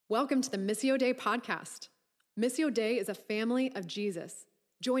Welcome to the Missio Dei podcast. Missio Dei is a family of Jesus,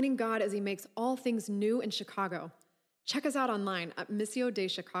 joining God as he makes all things new in Chicago. Check us out online at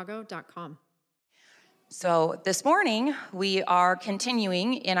missiodeichicago.com. So this morning, we are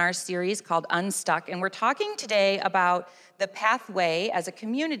continuing in our series called Unstuck, and we're talking today about the pathway as a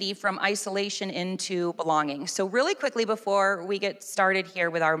community from isolation into belonging. So really quickly before we get started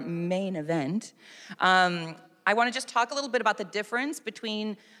here with our main event, I want to just talk a little bit about the difference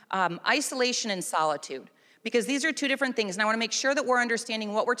between isolation and solitude, because these are two different things, and I want to make sure that we're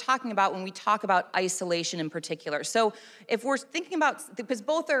understanding what we're talking about when we talk about isolation in particular. So if we're thinking about, because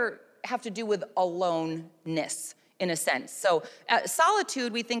both have to do with aloneness in a sense. So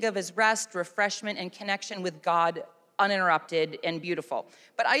solitude we think of as rest, refreshment, and connection with God, uninterrupted and beautiful.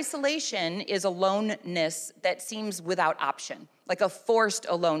 But isolation is aloneness that seems without option, like a forced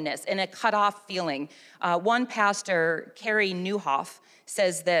aloneness and a cut-off feeling. One pastor, Carey Nieuwhof,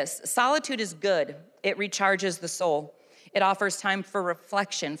 says this: solitude is good. It recharges the soul. It offers time for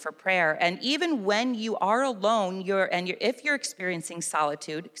reflection, for prayer. And even when you are alone, if you're experiencing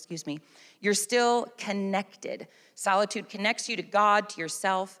solitude, you're still connected. Solitude connects you to God, to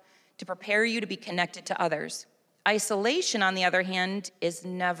yourself, to prepare you to be connected to others. Isolation, on the other hand, is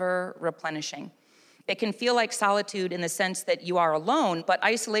never replenishing. It can feel like solitude in the sense that you are alone, but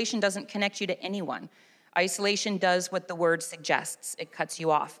isolation doesn't connect you to anyone. Isolation does what the word suggests. It cuts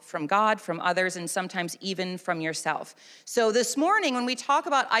you off from God, from others, and sometimes even from yourself. So this morning, when we talk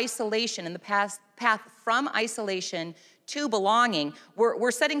about isolation and the path from isolation to belonging,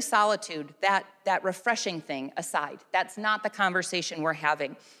 we're setting solitude, that refreshing thing, aside. That's not the conversation we're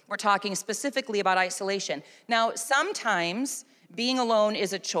having. We're talking specifically about isolation. Now, sometimes being alone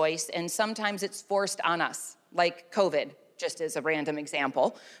is a choice, and sometimes it's forced on us, like COVID, just as a random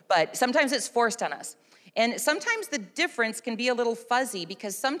example. But sometimes it's forced on us. And sometimes the difference can be a little fuzzy,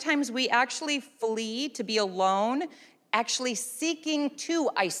 because sometimes we actually flee to be alone, actually seeking to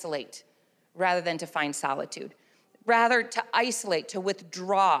isolate rather than to find solitude. Rather to isolate, to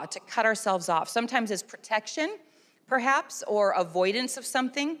withdraw, to cut ourselves off. Sometimes as protection, perhaps, or avoidance of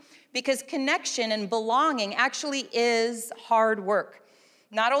something, because connection and belonging actually is hard work.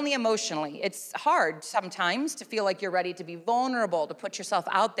 Not only emotionally, it's hard sometimes to feel like you're ready to be vulnerable, to put yourself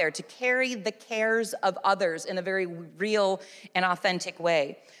out there, to carry the cares of others in a very real and authentic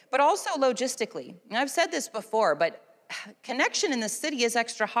way, but also logistically. And I've said this before, but connection in the city is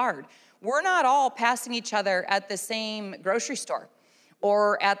extra hard. We're not all passing each other at the same grocery store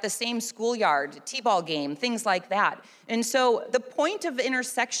or at the same schoolyard, t-ball game, things like that. And so the point of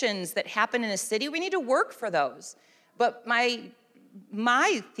intersections that happen in a city, we need to work for those. But my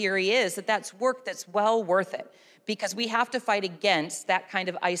theory is that that's work that's well worth it, because we have to fight against that kind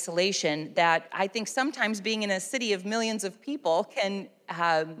of isolation that I think sometimes being in a city of millions of people can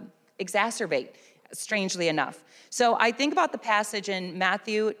exacerbate, strangely enough. So I think about the passage in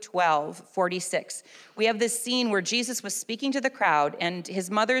Matthew 12:46. We have this scene where Jesus was speaking to the crowd, and his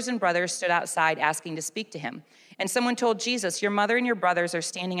mothers and brothers stood outside asking to speak to him. And someone told Jesus, "Your mother and your brothers are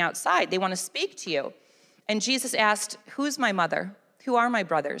standing outside. They want to speak to you." And Jesus asked, "Who's my mother? Who are my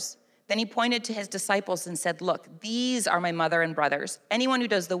brothers?" Then he pointed to his disciples and said, "Look, these are my mother and brothers. Anyone who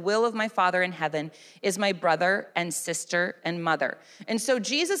does the will of my Father in heaven is my brother and sister and mother." And so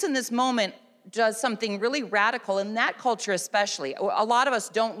Jesus in this moment does something really radical in that culture especially. A lot of us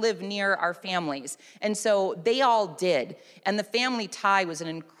don't live near our families, and so they all did. And the family tie was an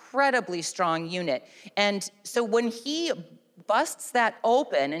incredibly strong unit. And so when he busts that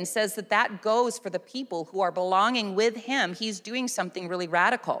open and says that goes for the people who are belonging with him, he's doing something really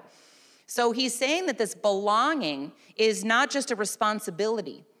radical. So he's saying that this belonging is not just a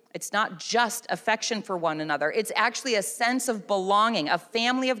responsibility. It's not just affection for one another. It's actually a sense of belonging, a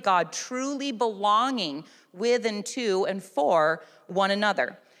family of God truly belonging with and to and for one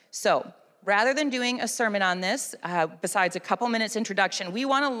another. So rather than doing a sermon on this, besides a couple minutes introduction, we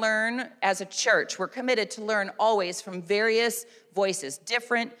want to learn as a church. We're committed to learn always from various voices,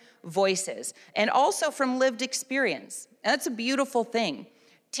 different voices, and also from lived experience. And that's a beautiful thing.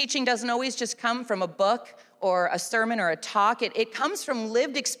 Teaching doesn't always just come from a book or a sermon or a talk. It comes from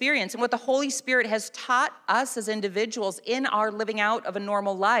lived experience and what the Holy Spirit has taught us as individuals in our living out of a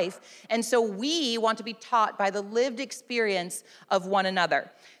normal life. And so we want to be taught by the lived experience of one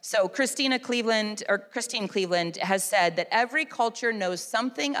another. So Christine Cleveland has said that every culture knows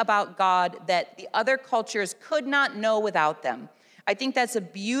something about God that the other cultures could not know without them. I think that's a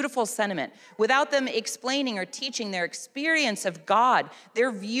beautiful sentiment. Without them explaining or teaching their experience of God,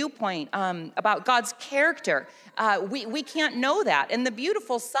 their viewpoint about God's character, we can't know that. And the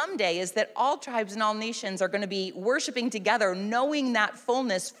beautiful someday is that all tribes and all nations are going to be worshiping together, knowing that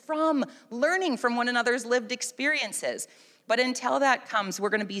fullness from learning from one another's lived experiences. But until that comes, we're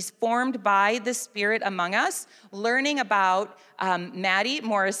going to be formed by the Spirit among us, learning about Maddie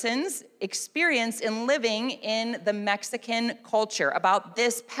Morrison's experience in living in the Mexican culture, about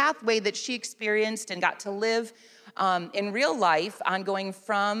this pathway that she experienced and got to live in real life on going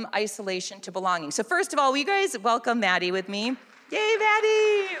from isolation to belonging. So first of all, will you guys welcome Maddie with me? Yay,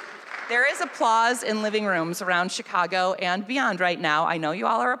 Maddie! There is applause in living rooms around Chicago and beyond right now. I know you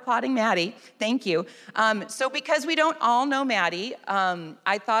all are applauding Maddie. Thank you. So because we don't all know Maddie,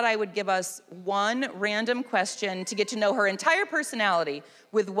 I thought I would give us one random question to get to know her entire personality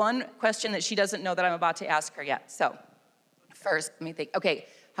with one question that she doesn't know that I'm about to ask her yet. So first, let me think. Okay,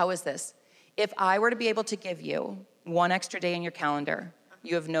 how is this? If I were to be able to give you one extra day in your calendar,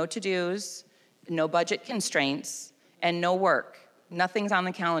 you have no to-dos, no budget constraints, and no work. Nothing's on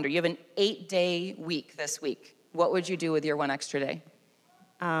the calendar. You have an 8-day week this week. What would you do with your one extra day?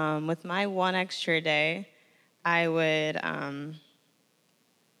 With my one extra day, I would,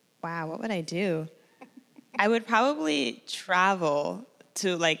 what would I do? I would probably travel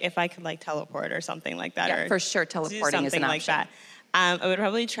to, if I could, teleport or something like that. Yeah, or for sure, teleporting is an option. Like that. I would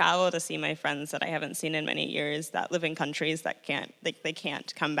probably travel to see my friends that I haven't seen in many years that live in countries that they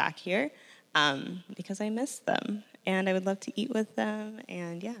can't come back here because I miss them. And I would love to eat with them,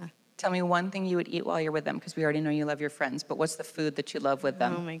 and yeah. Tell me one thing you would eat while you're with them, because we already know you love your friends, but what's the food that you love with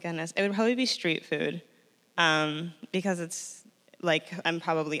them? Oh my goodness. It would probably be street food because it's I'm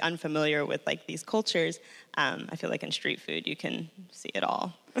probably unfamiliar with these cultures. I feel like in street food you can see it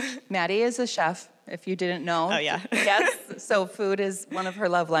all. Maddie is a chef, if you didn't know. Oh, yeah. Yes, so food is one of her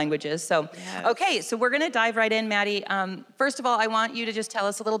love languages. So, yes. Okay, so we're going to dive right in, Maddie. First of all, I want you to just tell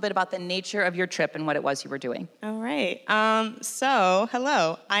us a little bit about the nature of your trip and what it was you were doing. All right. So,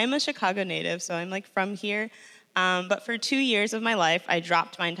 hello. I'm a Chicago native, so I'm from here. But for 2 years of my life, I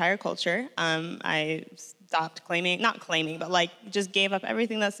dropped my entire culture. I stopped just gave up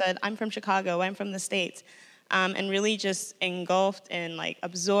everything that said, I'm from Chicago, I'm from the States. And really just engulfed and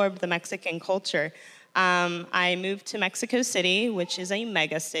absorbed the Mexican culture. I moved to Mexico City, which is a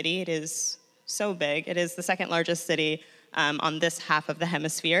mega city. It is so big. It is the second largest city on this half of the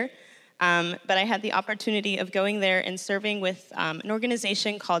hemisphere. But I had the opportunity of going there and serving with an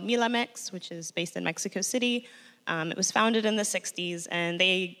organization called Milamex, which is based in Mexico City. It was founded in the 60s, and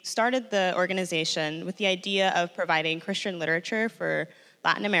they started the organization with the idea of providing Christian literature for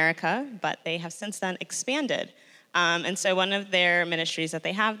Latin America, but they have since then expanded. And so one of their ministries that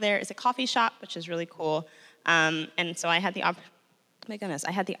they have there is a coffee shop, which is really cool. And so I had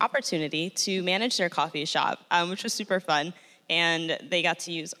the opportunity to manage their coffee shop, which was super fun. And they got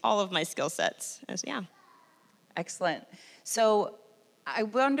to use all of my skill sets. Yeah. Excellent. So I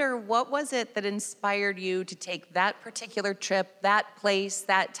wonder, what was it that inspired you to take that particular trip, that place,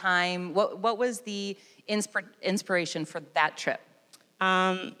 that time? What was the inspiration for that trip?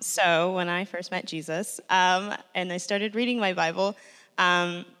 So when I first met Jesus and I started reading my Bible,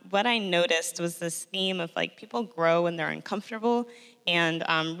 what I noticed was this theme of people grow when they're uncomfortable, and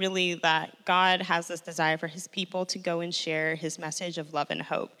really that God has this desire for his people to go and share his message of love and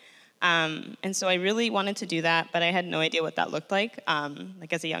hope. And so I really wanted to do that, but I had no idea what that looked like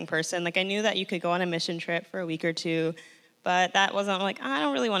as a young person. I knew that you could go on a mission trip for a week or two, but that wasn't I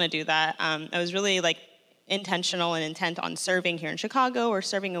don't really want to do that. I was really intentional and intent on serving here in Chicago or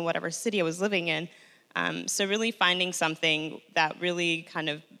serving in whatever city I was living in. So really finding something that really kind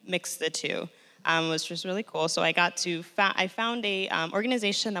of mixed the two was just really cool. So I found a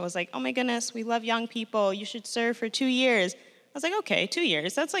organization that was oh my goodness, we love young people. You should serve for 2 years. I was okay, 2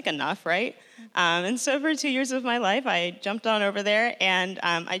 years, that's enough, right? And so for 2 years of my life, I jumped on over there, and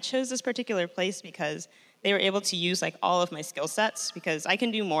I chose this particular place because they were able to use all of my skill sets, because I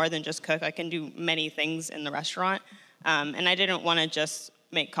can do more than just cook. I can do many things in the restaurant. And I didn't want to just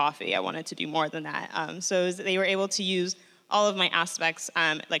make coffee. I wanted to do more than that. So they were able to use all of my aspects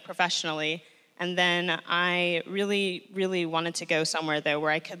professionally. And then I really, really wanted to go somewhere though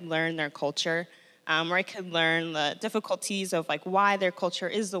where I could learn their culture, where I could learn the difficulties of why their culture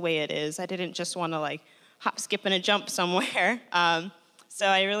is the way it is. I didn't just want to hop, skip, and a jump somewhere. So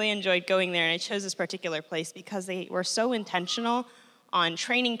I really enjoyed going there, and I chose this particular place because they were so intentional on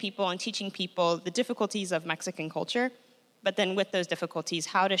training people and teaching people the difficulties of Mexican culture, but then with those difficulties,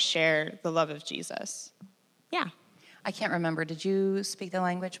 how to share the love of Jesus. Yeah. I can't remember. Did you speak the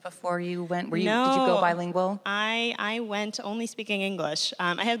language before you went? Did you No, go bilingual? I went only speaking English.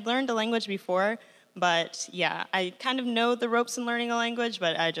 I had learned a language before, but yeah, I kind of know the ropes in learning a language,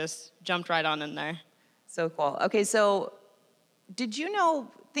 but I just jumped right on in there. So cool. Okay, so did you know,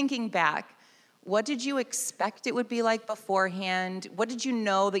 thinking back, what did you expect it would be like beforehand? What did you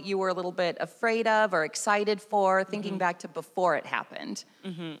know that you were a little bit afraid of or excited for, thinking back to before it happened?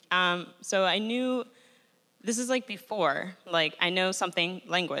 So I knew this is like before. Like, I know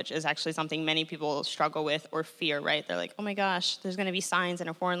language is actually something many people struggle with or fear, right? They're like, oh my gosh, there's going to be signs in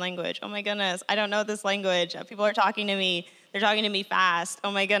a foreign language. Oh my goodness, I don't know this language. People are talking to me. They're talking to me fast.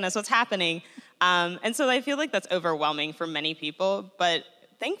 Oh my goodness, what's happening? And so I feel like that's overwhelming for many people. But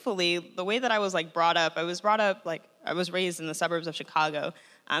thankfully, the way that I was brought up, I was raised in the suburbs of Chicago.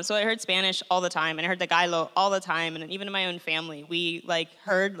 So I heard Spanish all the time, and I heard Tagalog all the time, and even in my own family, we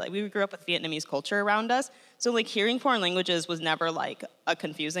grew up with Vietnamese culture around us. So hearing foreign languages was never a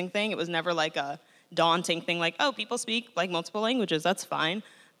confusing thing. It was never a daunting thing. Oh, people speak multiple languages. That's fine.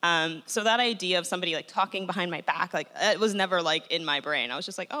 So that idea of somebody talking behind my back, it was never in my brain. I was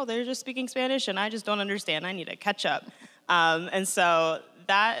just oh, they're just speaking Spanish, and I just don't understand. I need to catch up. And so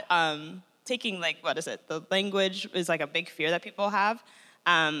that taking the language is a big fear that people have.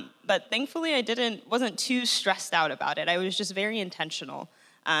 But thankfully, wasn't too stressed out about it. I was just very intentional.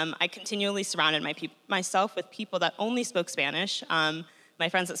 I continually surrounded myself with people that only spoke Spanish. My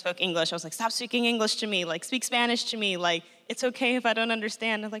friends that spoke English, I was stop speaking English to me, speak Spanish to me. It's okay if I don't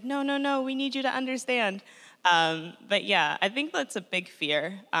understand. I'm no, we need you to understand. But yeah, I think that's a big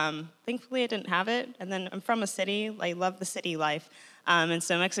fear. Thankfully, I didn't have it. And then I'm from a city. I love the city life. And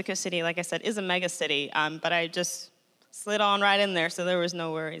so Mexico City, like I said, is a mega city. But I just slid on right in there, so there was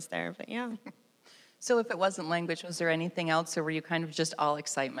no worries there. But yeah. So if it wasn't language, was there anything else, or were you kind of just all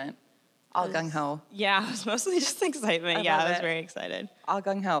excitement? All gung-ho? Yeah, it was mostly just excitement. I was very excited. All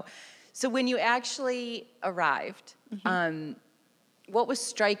gung-ho. So when you actually arrived, what was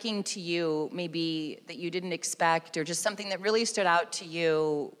striking to you, maybe that you didn't expect, or just something that really stood out to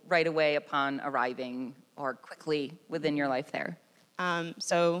you right away upon arriving, or quickly within your life there?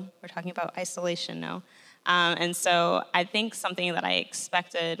 So we're talking about isolation now. And so I think something that I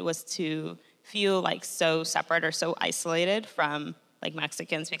expected was to feel so separate or so isolated from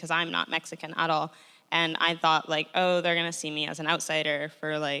Mexicans, because I'm not Mexican at all. And I thought oh, they're gonna see me as an outsider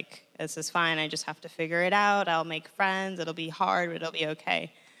for this is fine, I just have to figure it out, I'll make friends, it'll be hard, but it'll be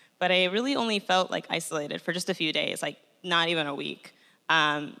okay. But I really only felt isolated for just a few days, not even a week.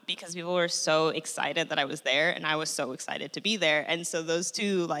 Because people were so excited that I was there, and I was so excited to be there. And so those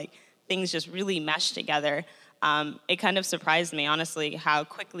two things just really meshed together. It kind of surprised me, honestly, how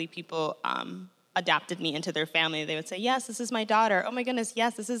quickly people adapted me into their family. They would say, yes, this is my daughter. Oh my goodness,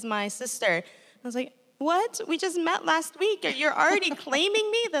 yes, this is my sister. I was like, what? We just met last week. You're already claiming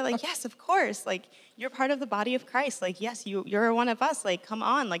me? They're like, yes, of course. You're part of the body of Christ. Yes, you're one of us. Come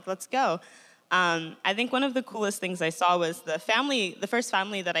on, let's go. I think one of the coolest things I saw was the first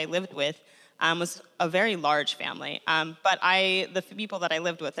family that I lived with was a very large family. But the people that I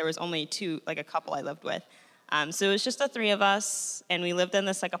lived with, there was only two, a couple I lived with. So it was just the three of us, and we lived in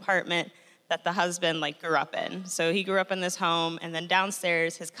this apartment that the husband grew up in. So he grew up in this home, and then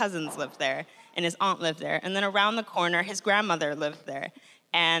downstairs his cousins lived there, and his aunt lived there, and then around the corner his grandmother lived there.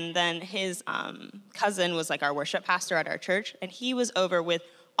 And then his cousin was our worship pastor at our church, and he was over with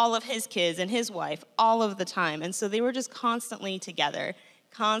all of his kids and his wife all of the time. And so they were just constantly together,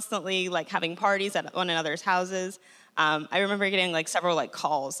 constantly having parties at one another's houses. I remember getting several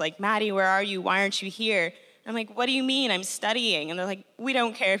calls, Maddie, where are you? Why aren't you here? I'm what do you mean? I'm studying. And they're we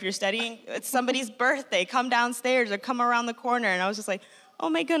don't care if you're studying. It's somebody's birthday. Come downstairs or come around the corner. And I was just oh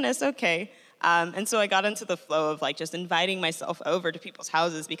my goodness, okay. And so I got into the flow of just inviting myself over to people's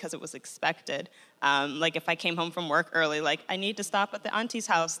houses because it was expected. If I came home from work early, I need to stop at the auntie's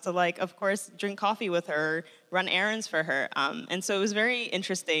house to of course, drink coffee with her, run errands for her. And so it was very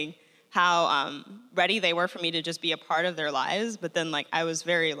interesting how ready they were for me to just be a part of their lives. But then I was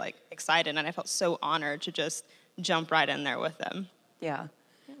very excited, and I felt so honored to just jump right in there with them. Yeah.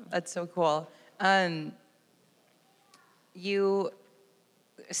 That's so cool.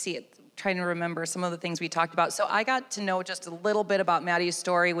 Trying to remember some of the things we talked about. So I got to know just a little bit about Maddie's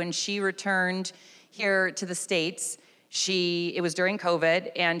story when she returned here to the States. It was during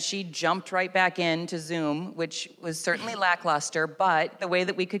COVID, and she jumped right back into Zoom, which was certainly lackluster, but the way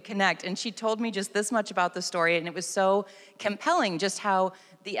that we could connect. And she told me just this much about the story, and it was so compelling just how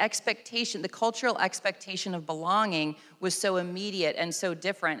the cultural expectation of belonging was so immediate and so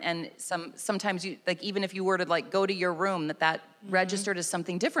different. And sometimes you, even if you were to go to your room, that registered as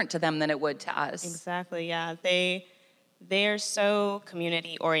something different to them than it would to us. Exactly, yeah. they're so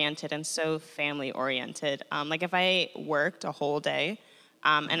community oriented and so family oriented. Like if I worked a whole day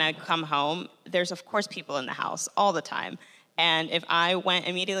and I come home, there's of course people in the house all the time. And if I went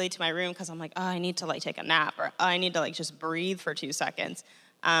immediately to my room because I'm like, oh, I need to like take a nap, or oh, I need to like just breathe for 2 seconds,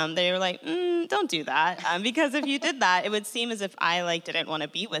 they were like, don't do that. Because if you did that, it would seem as if I like didn't want to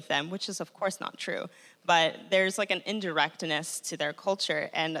be with them, which is of course not true. But there's like an indirectness to their culture.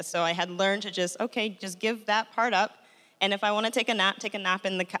 And so I had learned to just give that part up. And if I want to take a nap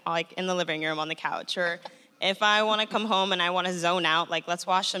in the living room on the couch. Or if I want to come home and I want to zone out, like let's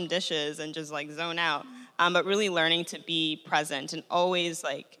wash some dishes and just like zone out. But really learning to be present and always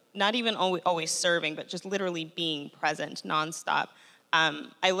like, not even always serving, but just literally being present nonstop.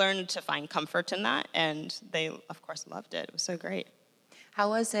 I learned to find comfort in that, and they, of course, loved it. It was so great.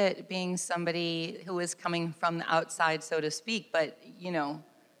 How was it being somebody who was coming from the outside, so to speak, but,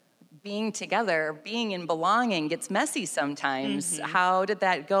 being together, being in belonging gets messy sometimes. Mm-hmm. How did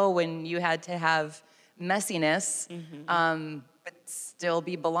that go when you had to have messiness, but still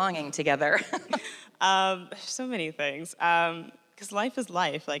be belonging together? So many things. Because life is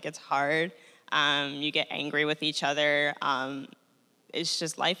life. Like, it's hard. You get angry with each other. It's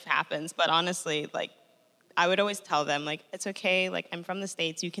just life happens. But honestly, like, I would always tell them, like, it's okay. Like, I'm from the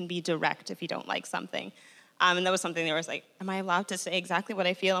States. You can be direct if you don't like something. And that was something they were like, am I allowed to say exactly what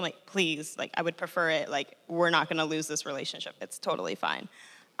I feel? I'm like, please, like, I would prefer it. Like, we're not going to lose this relationship. It's totally fine.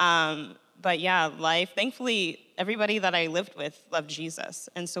 But yeah, life, thankfully, everybody that I lived with loved Jesus.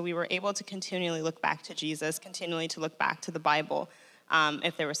 And so we were able to continually look back to Jesus, continually to look back to the Bible.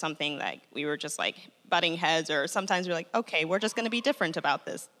 If there was something like we were just like butting heads, or sometimes we're like, okay, we're just going to be different about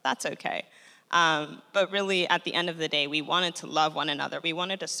this. That's okay. But really, at the end of the day, we wanted to love one another. We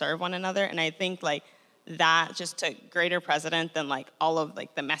wanted to serve one another. And I think like that just took greater precedent than like all of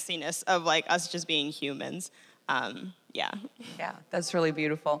like the messiness of like us just being humans. Yeah, that's really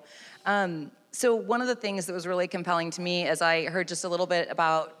beautiful. So one of the things that was really compelling to me as I heard just a little bit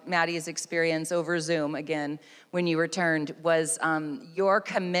about Maddie's experience over Zoom, again, when you returned, was your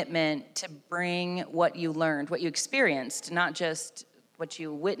commitment to bring what you learned, what you experienced, not just what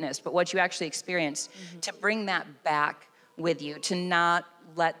you witnessed, but what you actually experienced, to bring that back with you, to not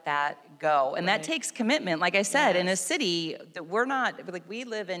let that go. And that takes commitment. Like I said, in a city that we're not, like we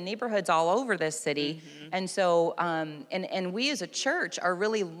live in neighborhoods all over this city. And so, and we as a church are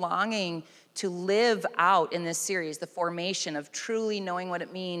really longing to live out in this series, the formation of truly knowing what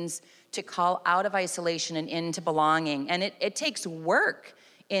it means to call out of isolation and into belonging. And it takes work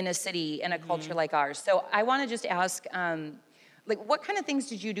in a city and a culture like ours. So I want to just ask, like, what kind of things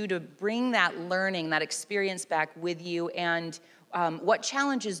did you do to bring that learning, that experience back with you? And what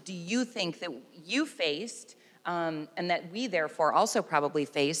challenges do you think that you faced and that we therefore also probably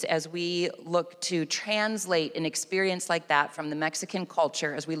face as we look to translate an experience like that from the Mexican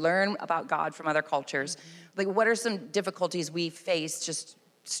culture, as we learn about God from other cultures? Like, what are some difficulties we face just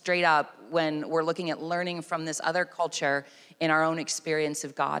straight up when we're looking at learning from this other culture in our own experience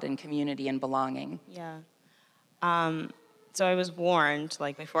of God and community and belonging? Yeah. So I was warned,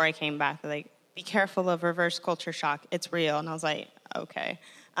 like, before I came back, like, be careful of reverse culture shock. It's real. And I was like, okay,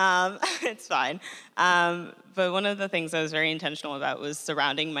 it's fine. But one of the things I was very intentional about was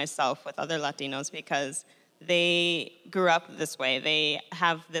surrounding myself with other Latinos, because they grew up this way. They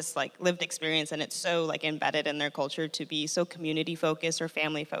have this like lived experience, and it's so like embedded in their culture to be so community focused or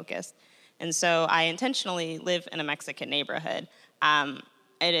family focused. And so I intentionally live in a Mexican neighborhood. All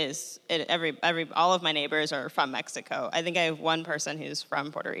of my neighbors are from Mexico. I think I have one person who's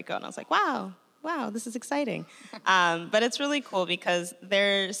from Puerto Rico, and I was like, wow, this is exciting. But it's really cool because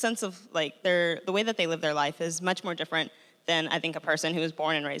their sense of like the way that they live their life is much more different than I think a person who was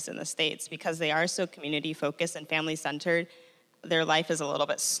born and raised in the States, because they are so community focused and family centered. Their life is a little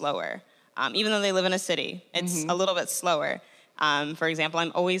bit slower. Even though they live in a city, it's a little bit slower. For example,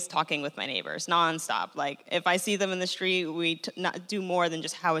 I'm always talking with my neighbors nonstop. Like, if I see them in the street, we not do more than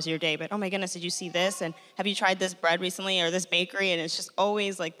just, how was your day? But, oh my goodness, did you see this? And have you tried this bread recently, or this bakery? And it's just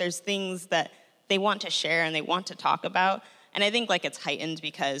always like there's things that they want to share and they want to talk about. And I think like it's heightened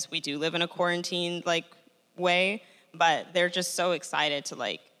because we do live in a quarantined like way, but they're just so excited to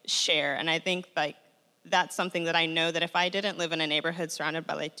like share. And I think like that's something that I know that if I didn't live in a neighborhood surrounded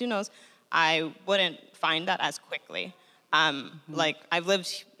by Latinos, I wouldn't find that as quickly. Like, I've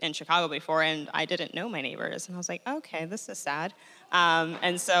lived in Chicago before, and I didn't know my neighbors. And I was like, okay, this is sad.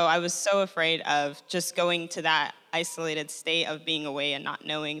 And so I was so afraid of just going to that isolated state of being away and not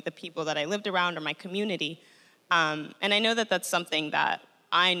knowing the people that I lived around or my community. And I know that that's something that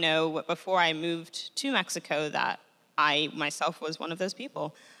I know before I moved to Mexico, that I myself was one of those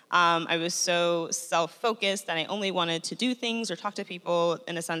people. I was so self-focused that I only wanted to do things or talk to people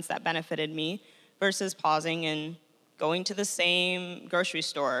in a sense that benefited me versus pausing and going to the same grocery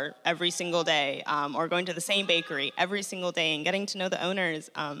store every single day, or going to the same bakery every single day and getting to know the owners,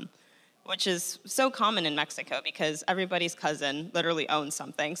 which is so common in Mexico because everybody's cousin literally owns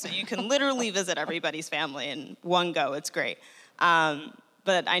something. So you can literally visit everybody's family in one go. It's great.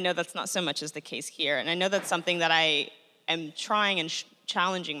 But I know that's not so much as the case here. And I know that's something that I am trying and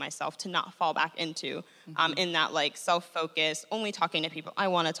challenging myself to not fall back into, in that like self-focus, only talking to people I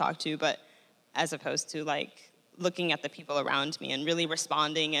want to talk to, but as opposed to like looking at the people around me and really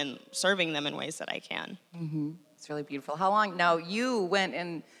responding and serving them in ways that I can. It's really beautiful. How long? Now, you went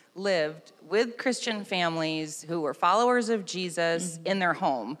and lived with Christian families who were followers of Jesus in their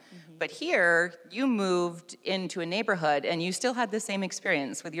home. But here, you moved into a neighborhood and you still had the same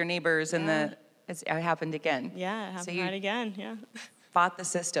experience with your neighbors and it happened again. Yeah, it happened right again, yeah. Fought the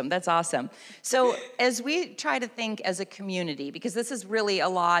system. That's awesome. So as we try to think as a community, because this is really a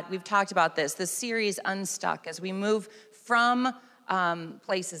lot, we've talked about this series Unstuck, as we move from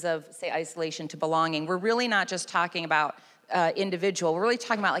places of, say, isolation to belonging, we're really not just talking about individual. We're really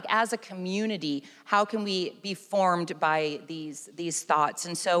talking about, like, as a community, how can we be formed by these thoughts?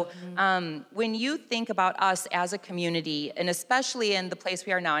 And so when you think about us as a community, and especially in the place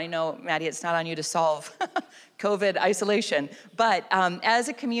we are now, I know, Maddie, it's not on you to solve COVID isolation, but as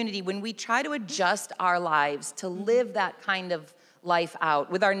a community, when we try to adjust our lives to live that kind of life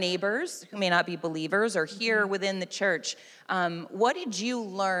out with our neighbors who may not be believers or here within the church, what did you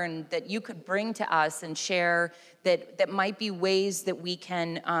learn that you could bring to us and share that might be ways that we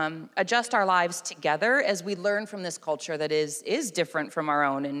can adjust our lives together as we learn from this culture that is different from our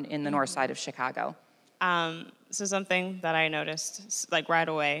own in the north side of Chicago? So something that I noticed like right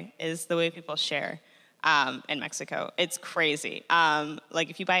away is the way people share in Mexico. It's crazy.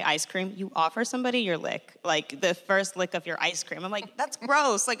 Like if you buy ice cream, you offer somebody your lick, like the first lick of your ice cream. I'm like, that's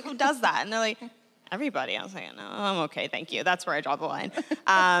gross. Like who does that? And they're like, everybody. I was like, no, I'm okay, thank you. That's where I draw the line.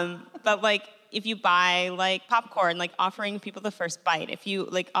 But like if you buy like popcorn, like offering people the first bite, if you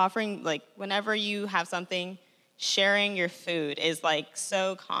like offering, like whenever you have something, sharing your food is like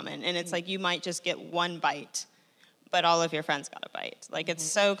so common. And it's like you might just get one bite, but all of your friends got a bite. Like it's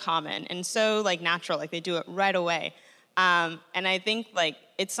so common and so like natural, like they do it right away. And I think like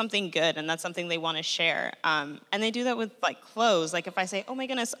it's something good and that's something they want to share. And they do that with like clothes. Like if I say, oh my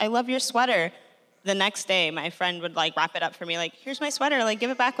goodness, I love your sweater, the next day my friend would like wrap it up for me, like, here's my sweater, like give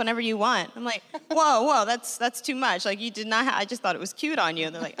it back whenever you want. I'm like, whoa, that's too much. Like you did not, I just thought it was cute on you.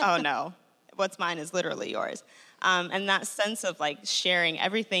 And they're like, oh no, what's mine is literally yours. And that sense of like sharing,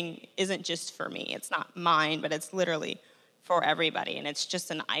 everything isn't just for me. It's not mine, but it's literally for everybody. And it's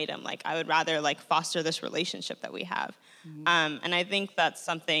just an item. Like I would rather like foster this relationship that we have. And I think that's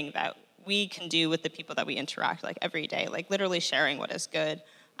something that we can do with the people that we interact like every day, like literally sharing what is good.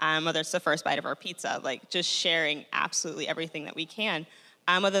 Whether it's the first bite of our pizza, like just sharing absolutely everything that we can.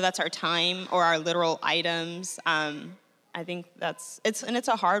 Whether that's our time or our literal items. I think it's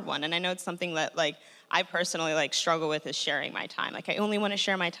a hard one. And I know it's something that like I personally like struggle with is sharing my time. Like I only want to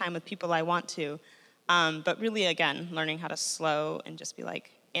share my time with people I want to. But really, again, learning how to slow and just be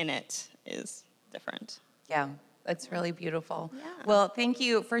like in it is different. Yeah, that's really beautiful. Yeah. Well, thank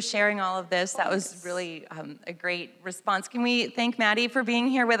you for sharing all of this. That was really a great response. Can we thank Maddie for being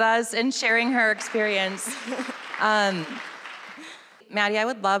here with us and sharing her experience? Maddie, I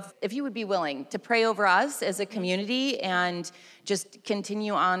would love if you would be willing to pray over us as a community and just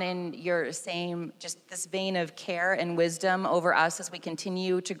continue on in your same, just this vein of care and wisdom over us as we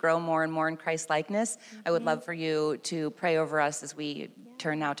continue to grow more and more in Christ likeness. I would love for you to pray over us as we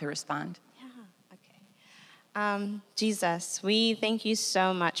turn now to respond. Jesus, we thank you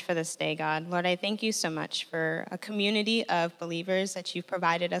so much for this day, God. Lord, I thank you so much for a community of believers that you've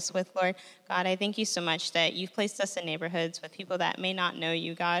provided us with, Lord. God, I thank you so much that you've placed us in neighborhoods with people that may not know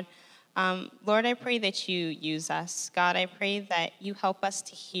you, God. Lord, I pray that you use us. God, I pray that you help us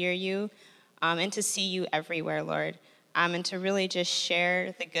to hear you and to see you everywhere, Lord, and to really just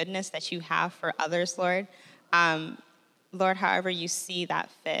share the goodness that you have for others, Lord. Lord, however you see that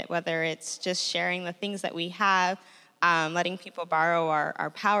fit, whether it's just sharing the things that we have, letting people borrow our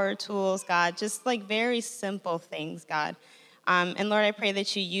power tools, God, just like very simple things, God. And Lord, I pray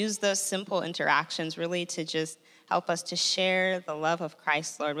that you use those simple interactions really to just help us to share the love of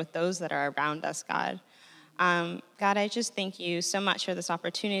Christ, Lord, with those that are around us, God. God, I just thank you so much for this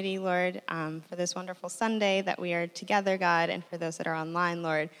opportunity, Lord, for this wonderful Sunday that we are together, God, and for those that are online,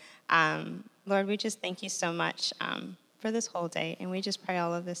 Lord. Lord, we just thank you so much for this whole day. And we just pray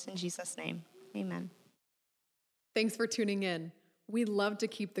all of this in Jesus' name. Amen. Thanks for tuning in. We love to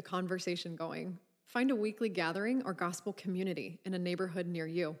keep the conversation going. Find a weekly gathering or gospel community in a neighborhood near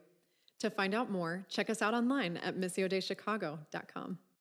you. To find out more, check us out online at missiodaychicago.com.